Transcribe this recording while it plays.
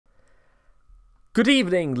Good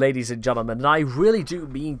evening, ladies and gentlemen, and I really do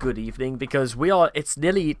mean good evening because it's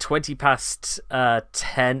nearly 20 past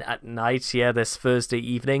 10 at night here this Thursday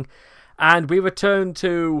evening, and we return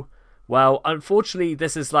to, well, unfortunately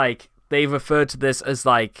this is they refer to this as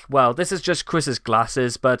this is just Chris's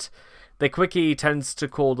glasses, but the Cwiki tends to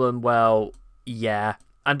call them, yeah,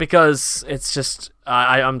 and because it's just,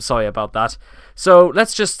 I'm sorry about that. So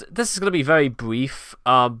this is going to be very brief,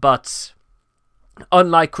 but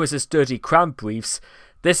unlike Chris's dirty cram briefs,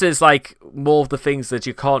 this is more of the things that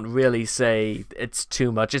you can't really say it's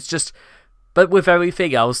too much. It's just, but with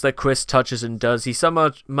everything else that Chris touches and does, he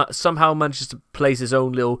somehow manages to place his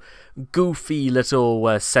own little goofy little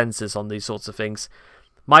sensors on these sorts of things.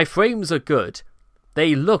 My frames are good.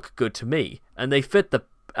 They look good to me, and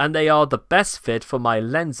they are the best fit for my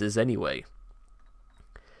lenses anyway.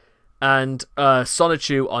 And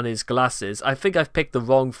Sonichu on his glasses. I think I've picked the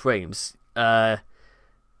wrong frames.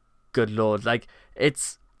 Good lord,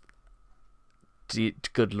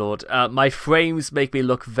 good lord. My frames make me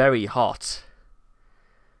look very hot.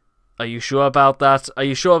 Are you sure about that? Are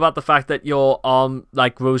you sure about the fact that your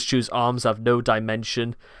Rosechu's arms have no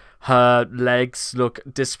dimension? Her legs look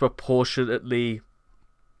disproportionately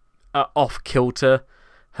off kilter.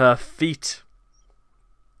 Her feet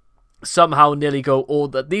somehow nearly go all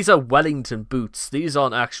that. These are Wellington boots. These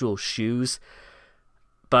aren't actual shoes.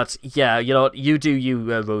 But yeah, you know what? You do you,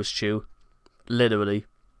 Rosechu. Literally.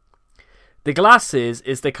 The glasses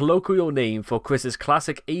is the colloquial name for Chris's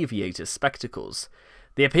classic aviator spectacles,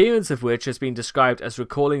 the appearance of which has been described as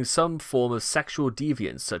recalling some form of sexual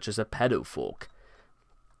deviance such as a pedophore.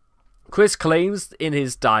 Chris claims in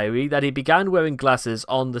his diary that he began wearing glasses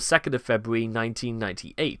on the 2nd of February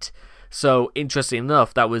 1998. So, interesting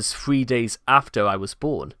enough, that was 3 days after I was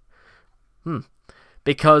born.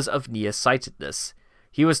 Because of nearsightedness.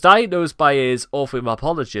 He was diagnosed by his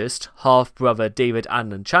ophthalmologist, half-brother David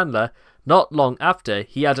Annan Chandler, not long after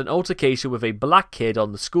he had an altercation with a black kid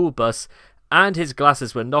on the school bus, and his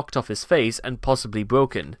glasses were knocked off his face and possibly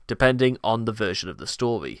broken, depending on the version of the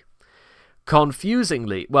story.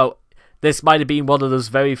 Confusingly, this might have been one of those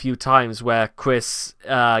very few times where Chris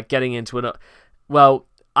getting into an...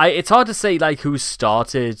 it's hard to say who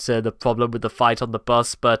started the problem with the fight on the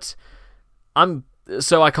bus, but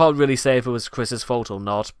So I can't really say if it was Chris's fault or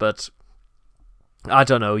not, but I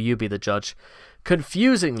don't know, you be the judge.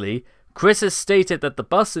 Confusingly, Chris has stated that the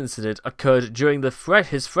bus incident occurred during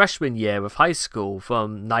his freshman year of high school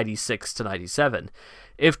from 96 to 97.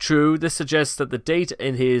 If true, this suggests that the date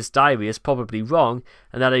in his diary is probably wrong,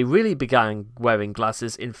 and that he really began wearing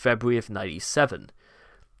glasses in February of 97.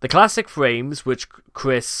 The classic frames, which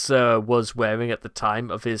Chris was wearing at the time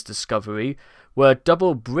of his discovery, were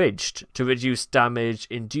double-bridged to reduce damage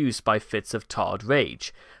induced by fits of tarred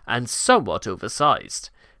rage, and somewhat oversized,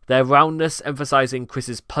 their roundness emphasizing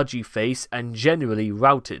Chris's pudgy face and generally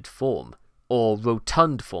routed form, or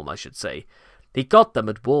rotund form I should say. He got them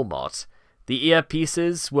at Walmart. The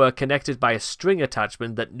earpieces were connected by a string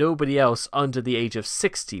attachment that nobody else under the age of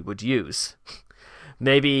 60 would use.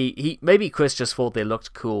 Maybe Chris just thought they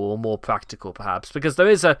looked cool or more practical perhaps, because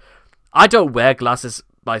I don't wear glasses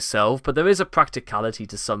myself, but there is a practicality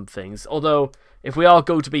to some things. Although, if we are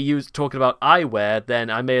going to be talking about eyewear,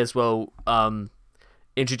 then I may as well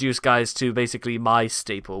introduce guys to basically my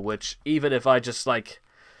staple, which even if I just the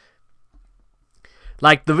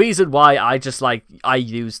reason why I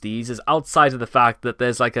use these is outside of the fact that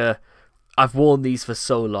there's I've worn these for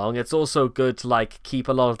so long. It's also good to keep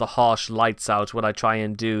a lot of the harsh lights out when I try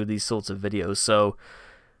and do these sorts of videos. So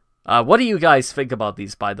what do you guys think about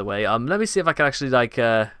these, by the way? Let me see if I can actually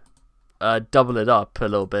double it up a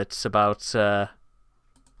little bit about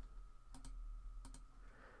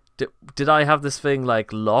did I have this thing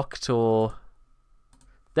locked, or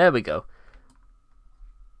there we go.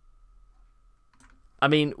 I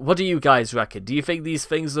mean, what do you guys reckon? Do you think these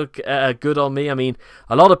things look good on me? I mean,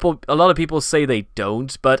 a lot of people say they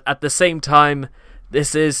don't, but at the same time,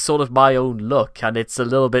 this is sort of my own look, and it's a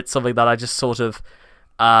little bit something that I just sort of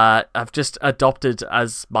I've just adopted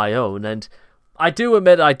as my own. And I do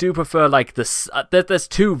admit I do prefer this. There's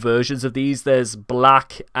two versions of these. There's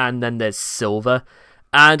black and then there's silver,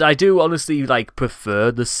 and I do honestly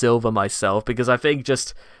prefer the silver myself because I think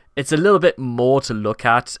just it's a little bit more to look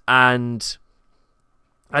at, and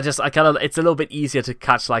it's a little bit easier to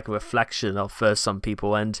catch a reflection of for some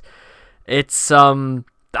people, and it's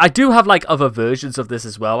I do have other versions of this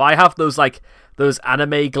as well. I have those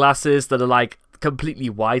anime glasses that are completely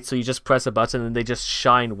white, so you just press a button and they just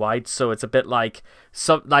shine white, so it's a bit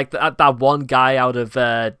that one guy out of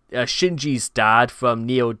Shinji's dad from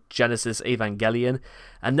Neo Genesis Evangelion.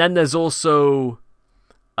 And then there's also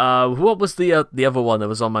What was the other one that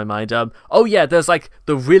was on my mind? Oh yeah, there's like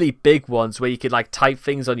the really big ones where you could like type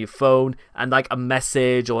things on your phone and like a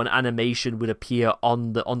message or an animation would appear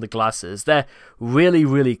on the glasses. They're really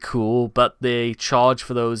really cool, but the charge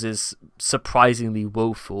for those is surprisingly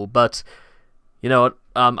woeful. But you know what?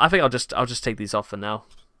 I think I'll just take these off for now.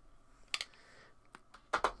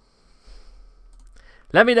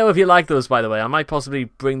 Let me know if you like those, by the way. I might possibly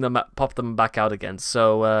pop them back out again.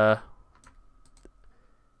 So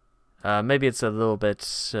maybe it's a little bit.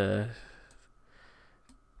 It's the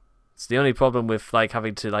only problem with like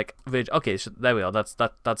having to like. Okay, so there we are. That's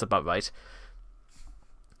about right.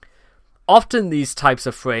 Often these types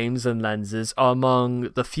of frames and lenses are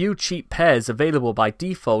among the few cheap pairs available by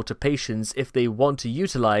default to patients if they want to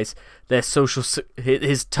utilize their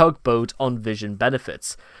his tugboat on vision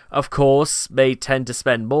benefits. Of course, they tend to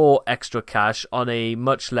spend more extra cash on a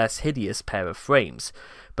much less hideous pair of frames,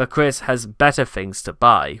 but Chris has better things to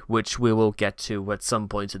buy, which we will get to at some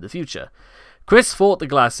point in the future. Chris thought the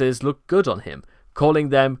glasses looked good on him, calling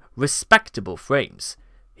them respectable frames.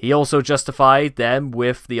 He also justified them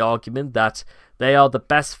with the argument that they are the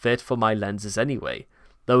best fit for my lenses anyway,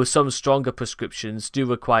 though some stronger prescriptions do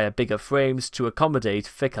require bigger frames to accommodate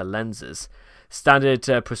thicker lenses.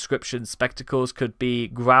 Standard prescription spectacles could be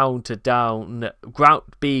ground down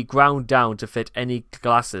to fit any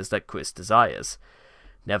glasses that Chris desires.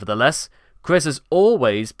 Nevertheless, Chris has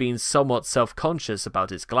always been somewhat self-conscious about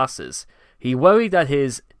his glasses. He worried that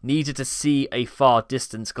his needed to see a far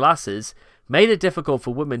distance glasses made it difficult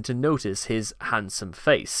for women to notice his handsome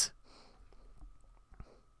face.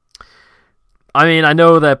 I mean, I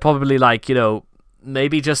know they're probably like, you know,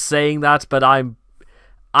 maybe just saying that, but I'm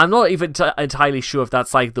not even entirely sure if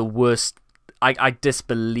that's like the worst. I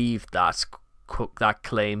disbelieve that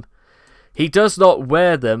claim. He does not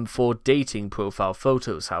wear them for dating profile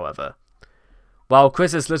photos, however. While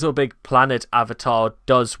Chris's Little Big Planet avatar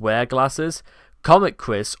does wear glasses, Comic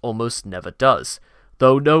Chris almost never does,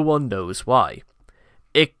 though no one knows why.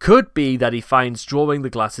 It could be that he finds drawing the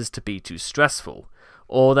glasses to be too stressful,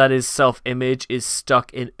 or that his self-image is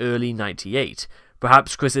stuck in early 98.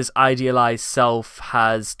 Perhaps Chris's idealized self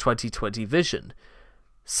has 20/20 vision.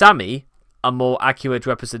 Sammy, a more accurate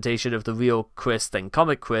representation of the real Chris than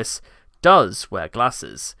Comic Chris, does wear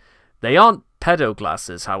glasses. They aren't pedo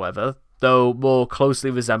glasses, however, though more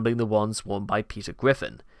closely resembling the ones worn by Peter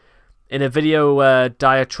Griffin. In a video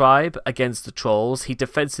diatribe against the trolls, he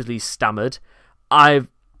defensively stammered, "I'm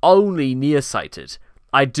only nearsighted.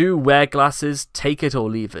 I do wear glasses, take it or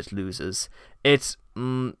leave it, losers. It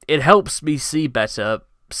helps me see better,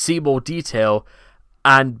 see more detail,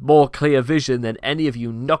 and more clear vision than any of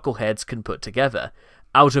you knuckleheads can put together,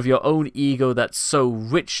 out of your own ego that's so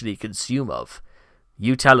richly consumed of."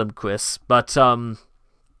 You tell him, Chris. But,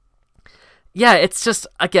 yeah, it's just,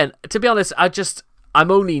 again, to be honest,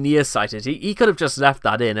 I'm only nearsighted. He could have just left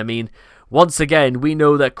that in. I mean, once again, we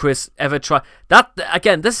know that Chris ever tried... That,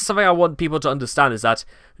 again, this is something I want people to understand, is that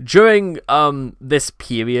during this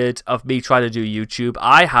period of me trying to do YouTube,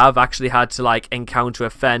 I have actually had to, like, encounter a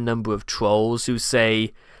fair number of trolls who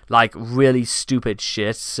say, like, really stupid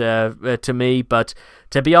shit to me. But,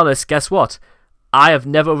 to be honest, guess what? I have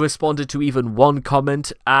never responded to even one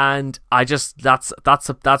comment, and I just... That's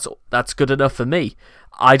good enough for me.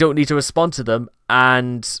 I don't need to respond to them,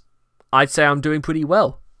 and I'd say I'm doing pretty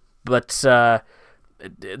well. But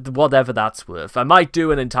whatever that's worth. I might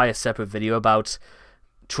do an entire separate video about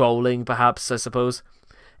trolling, perhaps, I suppose.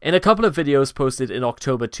 In a couple of videos posted in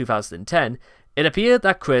October 2010, it appeared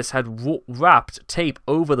that Chris had wrapped tape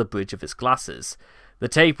over the bridge of his glasses. The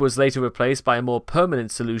tape was later replaced by a more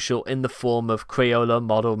permanent solution in the form of Crayola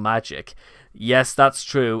model magic. Yes, that's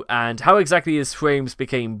true, and how exactly his frames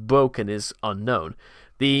became broken is unknown.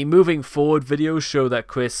 The moving forward videos show that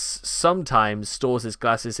Chris sometimes stores his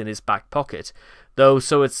glasses in his back pocket, though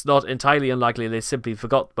so it's not entirely unlikely they simply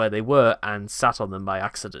forgot where they were and sat on them by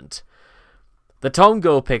accident. The Tom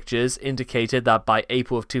Girl pictures indicated that by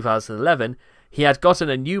April of 2011, he had gotten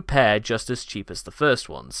a new pair just as cheap as the first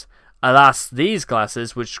ones. Alas, these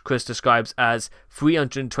glasses, which Chris describes as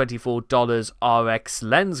 $324 RX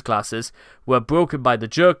lens glasses, were broken by the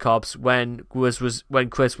jerk cops when Chris was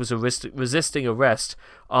resisting arrest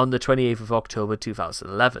on the 28th of October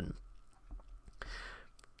 2011.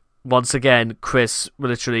 Once again, Chris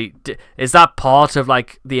literally... Is that part of,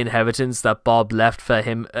 like, the inheritance that Bob left for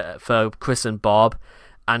him, for Chris and Bob?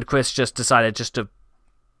 And Chris just decided just to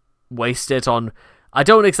waste it on... I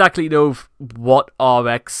don't exactly know what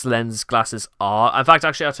RX lens glasses are. In fact,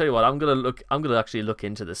 actually, I'll tell you what. I'm gonna actually look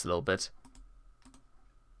into this a little bit.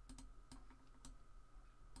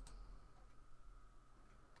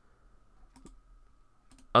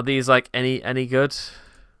 Are these like any good?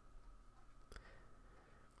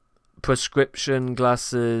 Prescription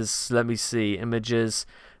glasses. Let me see. Images.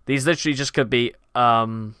 These literally just could be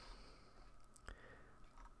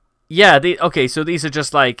yeah, okay, so these are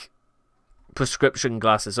just like prescription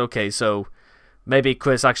glasses. Okay, so maybe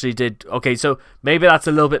Chris actually did... Okay, so maybe that's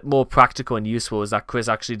a little bit more practical and useful, is that Chris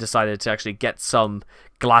actually decided to actually get some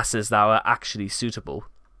glasses that were actually suitable.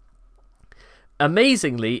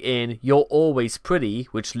 Amazingly, in You're Always Pretty,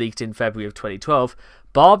 which leaked in February of 2012,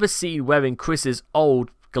 Barb is seen wearing Chris's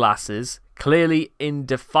old glasses, clearly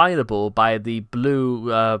indefinable by the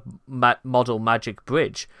blue model Magic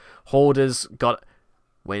Bridge. Hoarders got...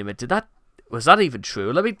 Wait a minute, was that even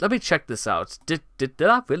true? Let me check this out. Did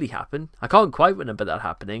that really happen? I can't quite remember that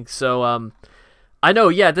happening. So I know,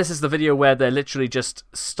 yeah, this is the video where they're literally just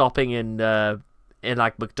stopping in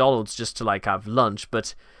like McDonald's just to like have lunch.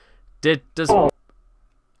 But does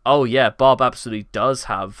oh yeah, Bob absolutely does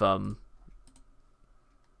have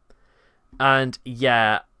and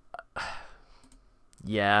yeah,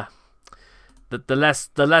 yeah. The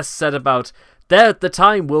less said about. The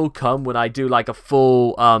time will come when I do like a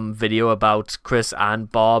full video about Chris and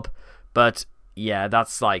Bob, but yeah,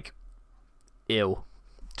 that's like ew,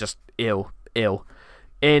 just ew.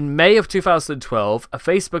 In May of 2012, a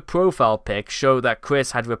Facebook profile pic showed that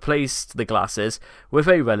Chris had replaced the glasses with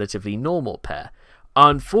a relatively normal pair.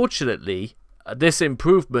 Unfortunately, this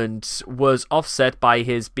improvement was offset by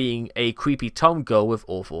his being a creepy tomgirl with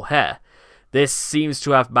awful hair. This seems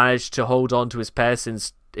to have managed to hold on to his pair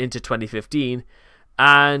since into 2015,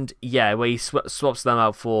 and yeah, where he swaps them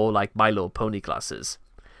out for like My Little Pony glasses.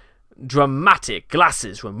 Dramatic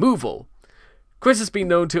glasses removal. Chris has been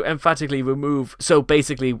known to emphatically remove, so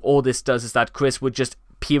basically all this does is that Chris would just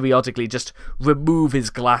periodically just remove his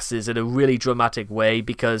glasses in a really dramatic way,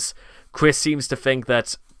 because Chris seems to think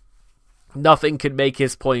that nothing can make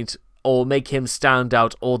his point or make him stand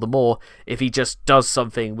out all the more if he just does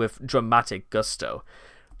something with dramatic gusto.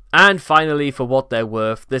 And finally, for what they're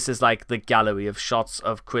worth, this is like the gallery of shots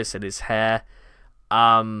of Chris and his hair.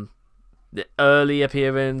 The early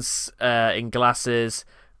appearance in glasses,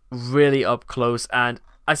 really up close, and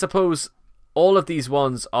I suppose all of these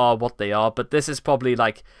ones are what they are, but this is probably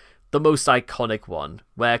like the most iconic one,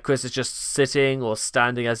 where Chris is just sitting or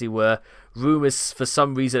standing as he were. Room is for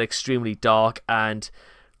some reason extremely dark, and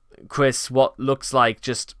Chris, what looks like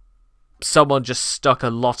just someone just stuck a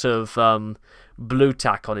lot of blue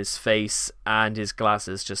tack on his face, and his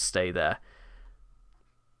glasses just stay there.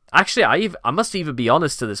 Actually, I must even be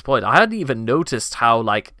honest to this point, I hadn't even noticed how,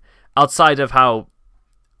 like, outside of how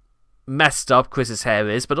messed up Chris's hair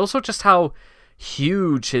is, but also just how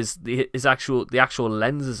huge the actual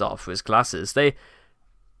lenses are for his glasses. And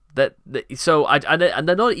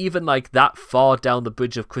they're not even like that far down the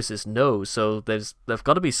bridge of Chris's nose, so they've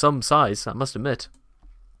got to be some size, I must admit.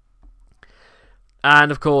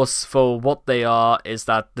 And of course, for what they are, is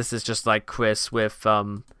that this is just like Chris with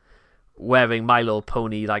wearing My Little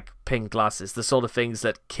Pony like pink glasses, the sort of things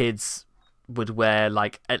that kids would wear,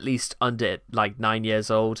 like at least under like 9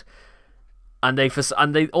 years old, and they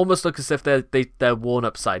almost look as if they're worn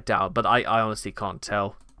upside down, but I honestly can't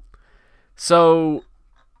tell. So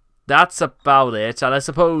that's about it, and I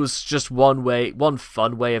suppose just one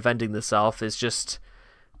fun way of ending this off is just,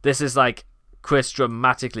 this is like Chris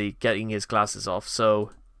dramatically getting his glasses off.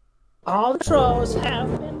 So all the trolls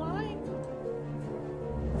have been lying.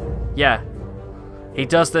 Yeah, he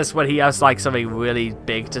does this when he has like something really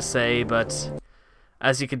big to say, but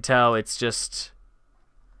as you can tell, it's just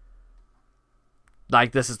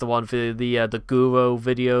like, this is the one for the Guru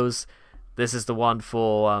videos. This is the one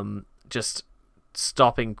for just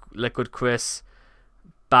stopping Liquid Chris,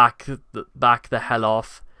 back the hell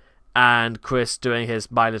off. And Chris doing his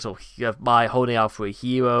my holding out for a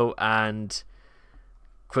hero, and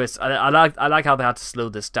Chris, I like how they had to slow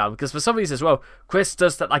this down, because for some reason as well, Chris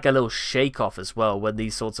does that like a little shake off as well when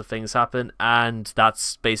these sorts of things happen, and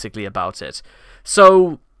that's basically about it.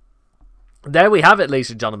 So there we have it,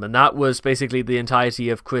 ladies and gentlemen. That was basically the entirety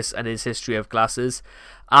of Chris and his history of glasses.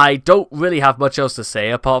 I don't really have much else to say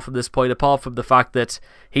apart from this point, apart from the fact that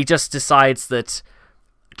he just decides that,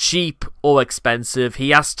 cheap or expensive,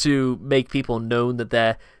 he has to make people known that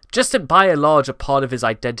they're just by and large a part of his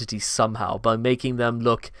identity somehow, by making them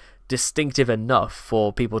look distinctive enough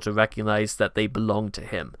for people to recognize that they belong to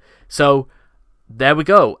him. So there we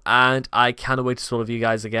go, and I cannot wait to talk to you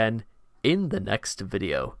guys again in the next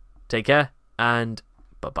video. Take care, and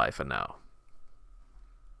bye-bye for now.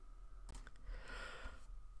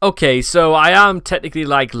 Okay, so I am technically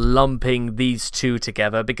like lumping these two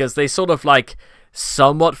together because they sort of like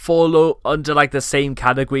somewhat fall under like the same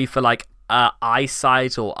category for like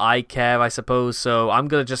eyesight or eye care, I suppose. So I'm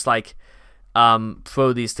gonna just like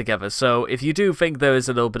throw these together. So if you do think there is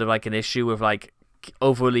a little bit of like an issue with like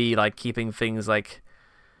overly like keeping things like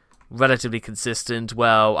relatively consistent,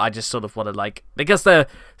 well, I just sort of want to like, because they're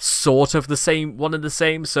sort of the same, one and the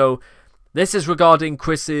same. So this is regarding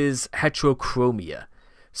Chris's heterochromia.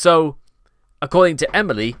 So according to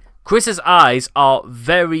Emily, Chris's eyes are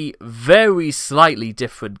very, very slightly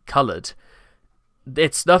different colored.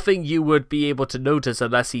 It's nothing you would be able to notice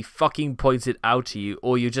unless he fucking points it out to you,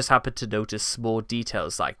 or you just happen to notice small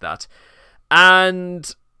details like that.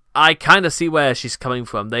 And I kind of see where she's coming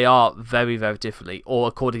from. They are very, very differently. Or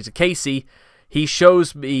according to Casey, he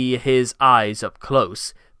shows me his eyes up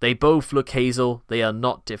close. They both look hazel. They are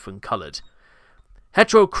not different colored.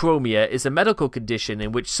 Heterochromia is a medical condition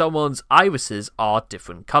in which someone's irises are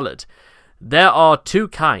different colored. There are two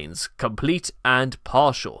kinds, complete and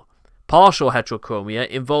partial. Partial heterochromia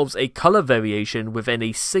involves a color variation within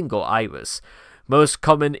a single iris, most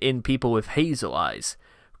common in people with hazel eyes.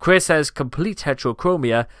 Chris has complete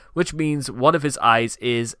heterochromia, which means one of his eyes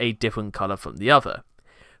is a different color from the other.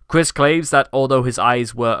 Chris claims that although his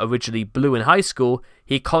eyes were originally blue in high school,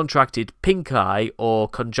 he contracted pink eye or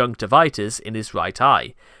conjunctivitis in his right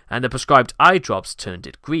eye, and the prescribed eye drops turned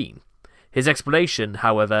it green. His explanation,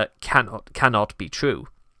 however, cannot be true.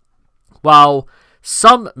 While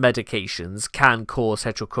some medications can cause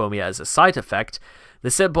heterochromia as a side effect,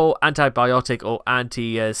 the simple antibiotic or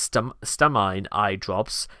antihistamine eye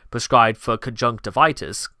drops prescribed for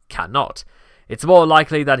conjunctivitis cannot. It's more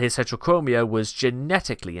likely that his heterochromia was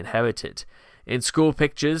genetically inherited. In school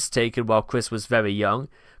pictures taken while Chris was very young,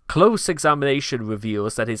 close examination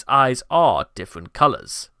reveals that his eyes are different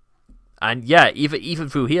colors. And yeah, even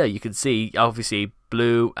through here you can see obviously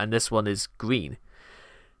blue, and this one is green.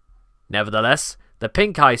 Nevertheless, the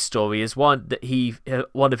pink eye story is one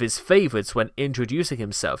of his favorites when introducing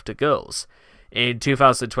himself to girls. In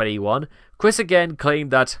 2021, Chris again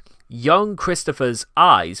claimed that young Christopher's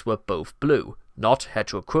eyes were both blue, not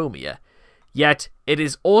heterochromia. Yet, it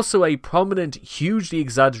is also a prominent, hugely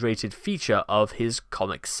exaggerated feature of his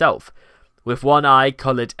comic self, with one eye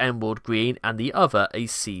coloured emerald green and the other a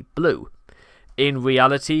sea blue. In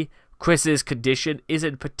reality, Chris's condition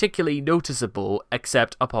isn't particularly noticeable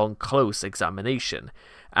except upon close examination,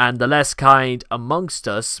 and the less kind amongst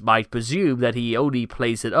us might presume that he only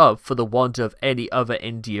plays it up for the want of any other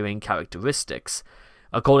endearing characteristics.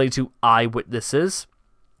 According to eyewitnesses,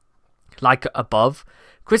 like above,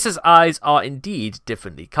 Chris's eyes are indeed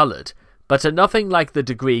differently coloured, but are nothing like the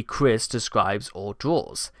degree Chris describes or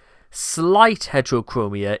draws. Slight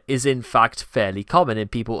heterochromia is in fact fairly common in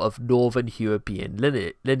people of Northern European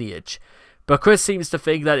lineage, but Chris seems to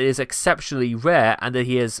think that it is exceptionally rare and that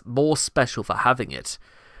he is more special for having it.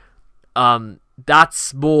 That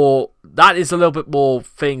is a little bit more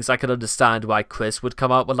things I can understand why Chris would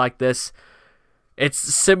come out with like this. It's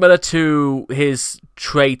similar to his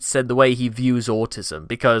traits and the way he views autism,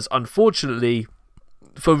 because unfortunately,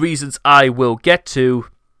 for reasons I will get to,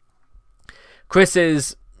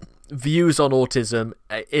 Chris's views on autism,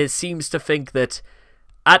 it seems to think that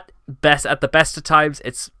at the best of times,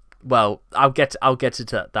 it's, well, I'll get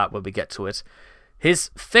to that when we get to it.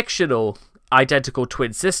 His fictional identical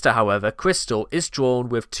twin sister, however, Crystal, is drawn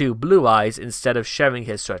with two blue eyes instead of sharing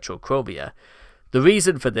his heterochromia. The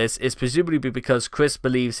reason for this is presumably because Chris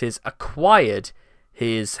believes his heterochromia.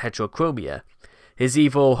 His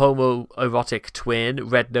evil homoerotic twin,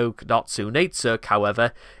 Red No Natsu Natsurk,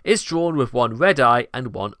 however, is drawn with one red eye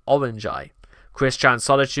and one orange eye. Chris-chan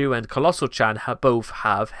Sonichu and Colossal-chan both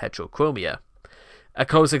have heterochromia. A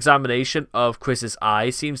close examination of Chris's eye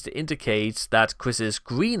seems to indicate that Chris's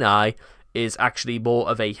green eye is actually more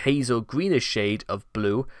of a hazel greenish shade of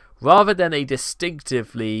blue rather than a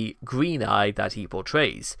distinctively green eye that he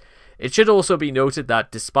portrays. It should also be noted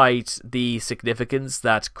that despite the significance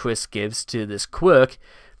that Chris gives to this quirk,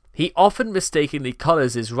 he often mistakenly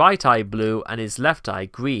colors his right eye blue and his left eye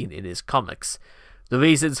green in his comics. The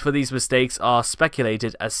reasons for these mistakes are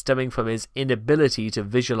speculated as stemming from his inability to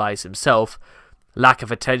visualize himself, lack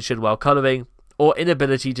of attention while coloring, or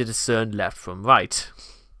inability to discern left from right.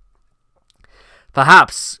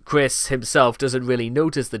 Perhaps Chris himself doesn't really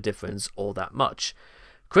notice the difference all that much.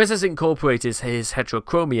 Chris has incorporated his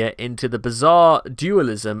heterochromia into the bizarre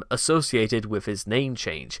dualism associated with his name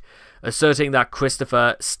change, asserting that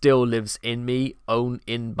Christopher still lives in me,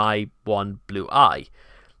 in my one blue eye.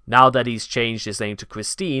 Now that he's changed his name to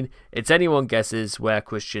Christine, it's anyone's guesses where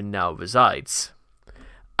Christian now resides.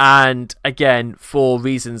 And again, for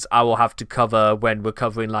reasons I will have to cover when we're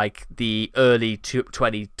covering like the early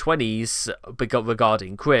 2020s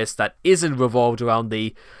regarding Chris, that isn't revolved around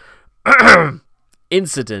the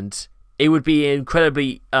incident, it would be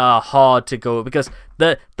incredibly hard to go, because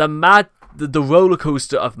the roller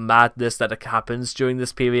coaster of madness that happens during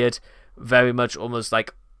this period, very much almost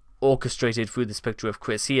like orchestrated through this picture of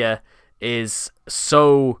Chris here, is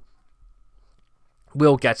so...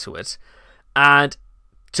 We'll get to it. And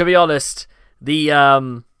to be honest,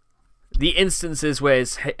 the instances where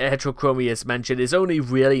his heterochromia is mentioned is only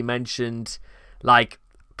really mentioned like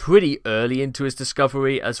pretty early into his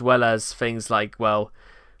discovery, as well as things like, well,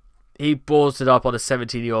 he brought it up on a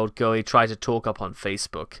 17-year-old girl he tried to talk up on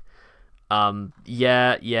Facebook.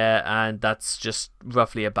 Yeah, and that's just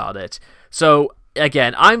roughly about it. So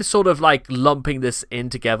again, I'm sort of like lumping this in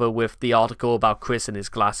together with the article about Chris and his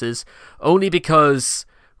glasses, only because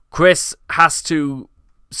Chris has to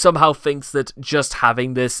somehow thinks that just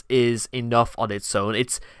having this is enough on its own.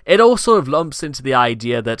 It all sort of lumps into the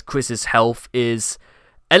idea that Chris's health is,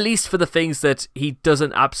 at least for the things that he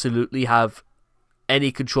doesn't absolutely have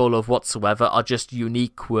any control of whatsoever, are just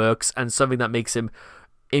unique quirks and something that makes him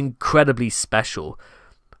incredibly special.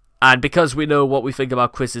 And because we know what we think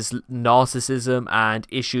about Chris's narcissism and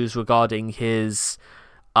issues regarding his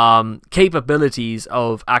capabilities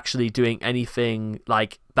of actually doing anything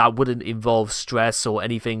like that wouldn't involve stress or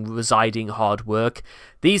anything residing hard work,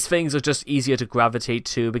 these things are just easier to gravitate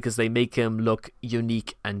to because they make him look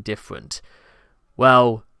unique and different.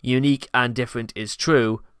 Well, unique and different is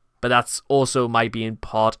true, but that's also might be in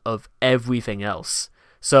part of everything else.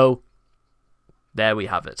 So there we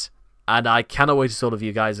have it. And I cannot wait to talk to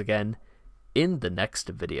you guys again in the next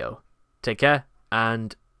video. Take care,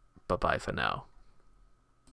 and bye-bye for now.